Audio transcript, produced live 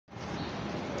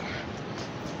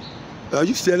Are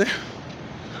you stealing?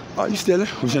 Are you stealing?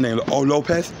 What's your name? Oh,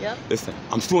 Lopez? Yep. Listen,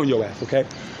 I'm suing your ass, okay?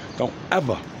 Don't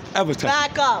ever touch me.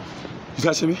 Back up. You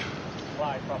touching me?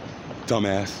 Why, brother?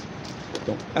 Dumbass.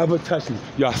 Don't ever touch me.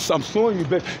 Yo, I'm suing you,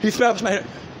 bitch. He smashed my head.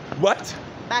 What?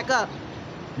 Back up.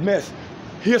 Miss,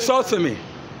 he assaulted me.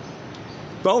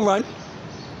 Don't run.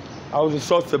 I was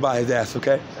assaulted by his ass,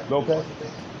 okay? Lopez?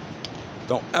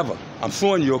 Don't ever. I'm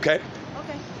suing you, okay?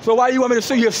 Okay. So why you want me to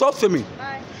sue you? He assaulted me.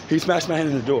 Bye. He smashed my hand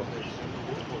in the door.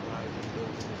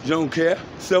 You don't care?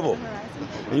 Civil.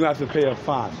 And you have to pay a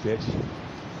fine, bitch.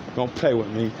 Don't play with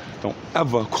me. Don't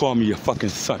ever call me your fucking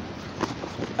son.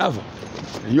 Ever.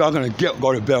 And y'all gonna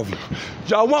go to Bellevue.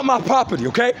 Y'all want my property,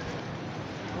 okay?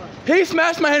 He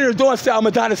smashed my hand in the door and said, I'm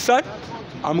Madonna's son.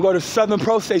 I'm gonna go to Southern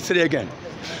Pro State today again.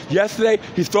 Yesterday,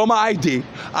 he stole my ID.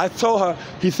 I told her,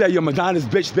 he said, you're Madonna's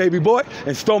bitch baby boy,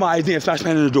 and stole my ID and smashed my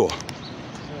hand in the door.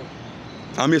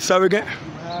 I'm your surrogate?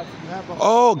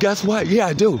 Oh, guess what? Yeah,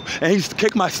 I do. And he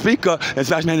kicked my speaker and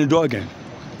smashed me in the door again.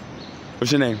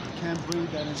 What's your name? Can't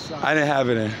breathe that inside. I didn't have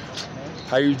it in.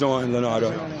 How you doing,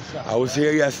 Leonardo? I was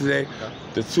here yesterday.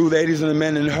 The two ladies and the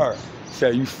men and her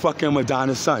said, you fucking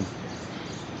Madonna's son.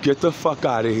 Get the fuck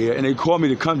out of here. And they called me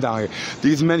to come down here.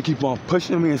 These men keep on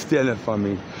pushing me and stealing from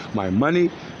me my money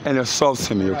and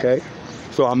assaulting me, okay?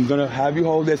 So I'm gonna have you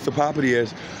hold this. The property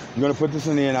is. I'm gonna put this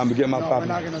in there and I'm gonna get my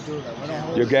property. We're not gonna do that. We don't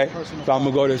hold You okay? So I'm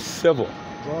gonna go to civil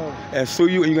and sue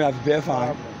you, and you're gonna have to pay a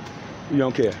fine. You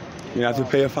don't care. You're gonna have to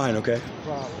pay a fine, okay?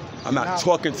 I'm not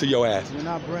talking to your ass. You're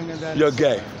not bringing that. You're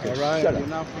gay. All right. Shut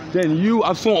up. Then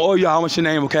I'm suing all y'all. What's your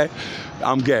name, okay?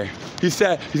 I'm gay. He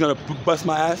said he's gonna bust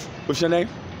my ass. What's your name?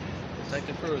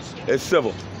 Second first. It's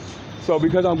civil. So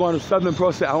because I'm going to Southern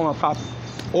Pro State, I want my property.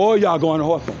 All y'all going to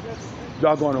Hawthorne.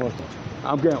 Y'all going to Hawthorne.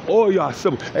 I'm getting all y'all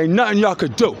civil. Ain't nothing y'all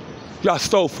could do. Y'all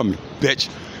stole from me, bitch.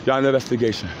 Y'all in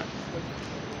investigation.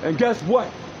 And guess what?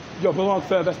 You belong to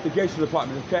the investigation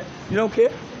department, okay? You don't care?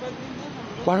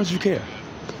 Why don't you care?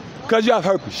 Because you have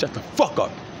herpes. Shut the fuck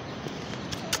up.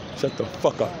 Shut the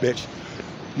fuck up, bitch.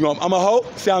 You know, I'm a hoe?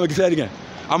 Say I'm gonna say it again.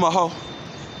 I'm a hoe.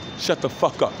 Shut the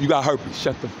fuck up. You got herpes.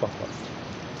 Shut the fuck up.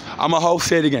 I'm a hoe.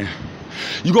 Say it again.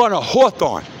 You going to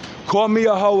Hawthorne. Call me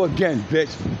a hoe again,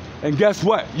 bitch. And guess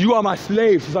what? You are my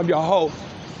slave since I'm your hoe.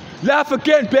 Laugh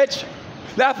again, bitch.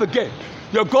 Laugh again.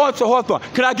 You're going to Hawthorne.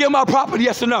 Can I get my property,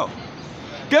 yes or no?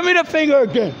 Give me the finger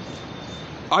again.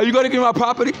 Are you going to give me my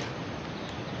property?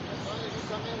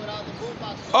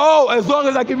 Oh, as long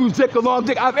as I give you dick, a long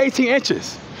dick. I have 18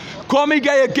 inches. Call me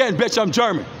gay again, bitch. I'm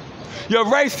German. You're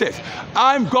racist.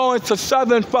 I'm going to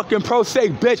Southern fucking Pro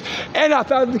State, bitch. And I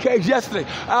found the case yesterday.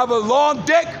 I have a long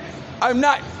dick. I'm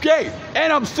not gay.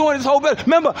 And I'm suing this whole business.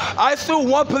 Remember, I sued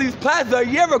One Police Plaza a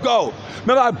year ago.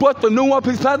 Remember, I bought the new One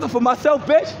Police Plaza for myself,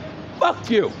 bitch? Fuck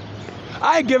you.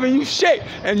 I ain't giving you shit.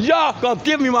 And y'all gonna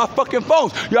give me my fucking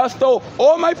phones. Y'all stole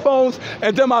all my phones,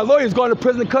 and then my lawyer's going to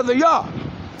prison because of y'all.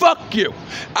 Fuck you.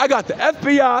 I got the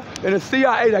FBI and the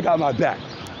CIA that got my back.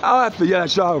 I don't have to yell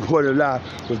at y'all reported live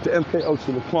with the MK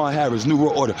Ultra, Laquan Harris, New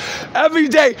World Order. Every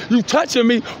day you touching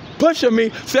me, pushing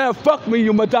me, saying fuck me,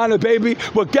 you Madonna baby.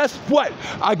 But guess what?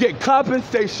 I get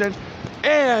compensation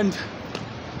and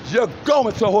you're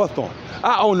going to Hawthorne.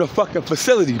 I own the fucking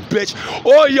facility, bitch.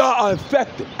 All y'all are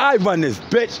infected. I run this,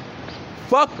 bitch.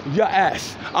 Fuck your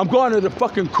ass. I'm going to the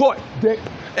fucking court, dick.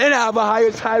 And I have a higher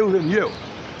title than you.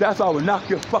 That's how I would knock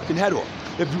your fucking head off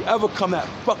if you ever come that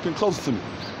fucking close to me.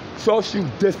 Social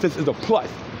distance is a plus.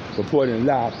 Reporting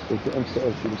live with the MK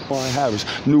Ultra, Laquan Harris,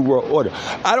 New World Order.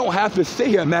 I don't have to sit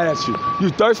here mad at you. You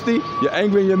thirsty, you're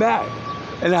angry, and you're mad.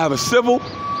 And I have a civil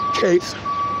case,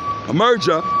 a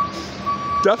merger,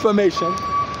 defamation,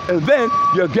 and then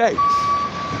you're gay.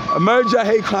 A merger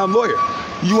hate crime lawyer.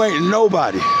 You ain't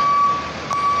nobody.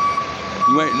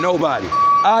 You ain't nobody.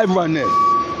 I run this,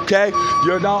 okay?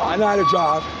 You're not a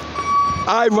job.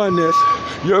 I run this.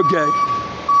 You're gay.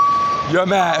 You're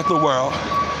mad at the world.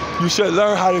 You should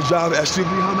learn how to drive an SUV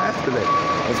Hummer Escalade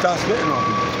and stop spitting on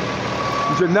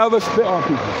people. You should never spit on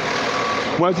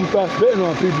people. Once you start spitting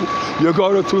on people, you'll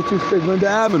go to 226 Linden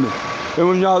Avenue. And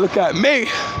when y'all look at me,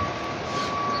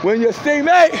 when you see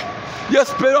me, you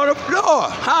spit on the floor,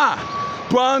 huh?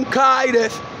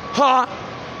 Bronchitis, huh?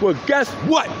 Well, guess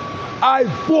what? I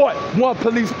bought One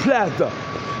Police Plaza.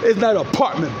 It's not an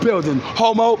apartment building,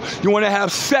 homo. You want to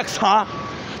have sex, huh?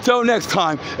 Till next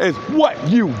time, is what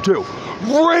you do.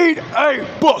 Read a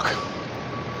book.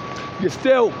 You're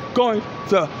still going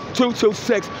to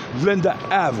 226 Linden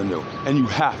Avenue, and you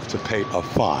have to pay a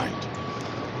fine.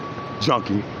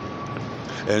 Junkie.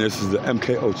 And this is the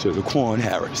MK Ultra, the Laquan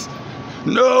Harris.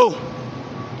 No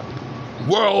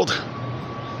World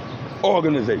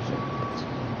Organization.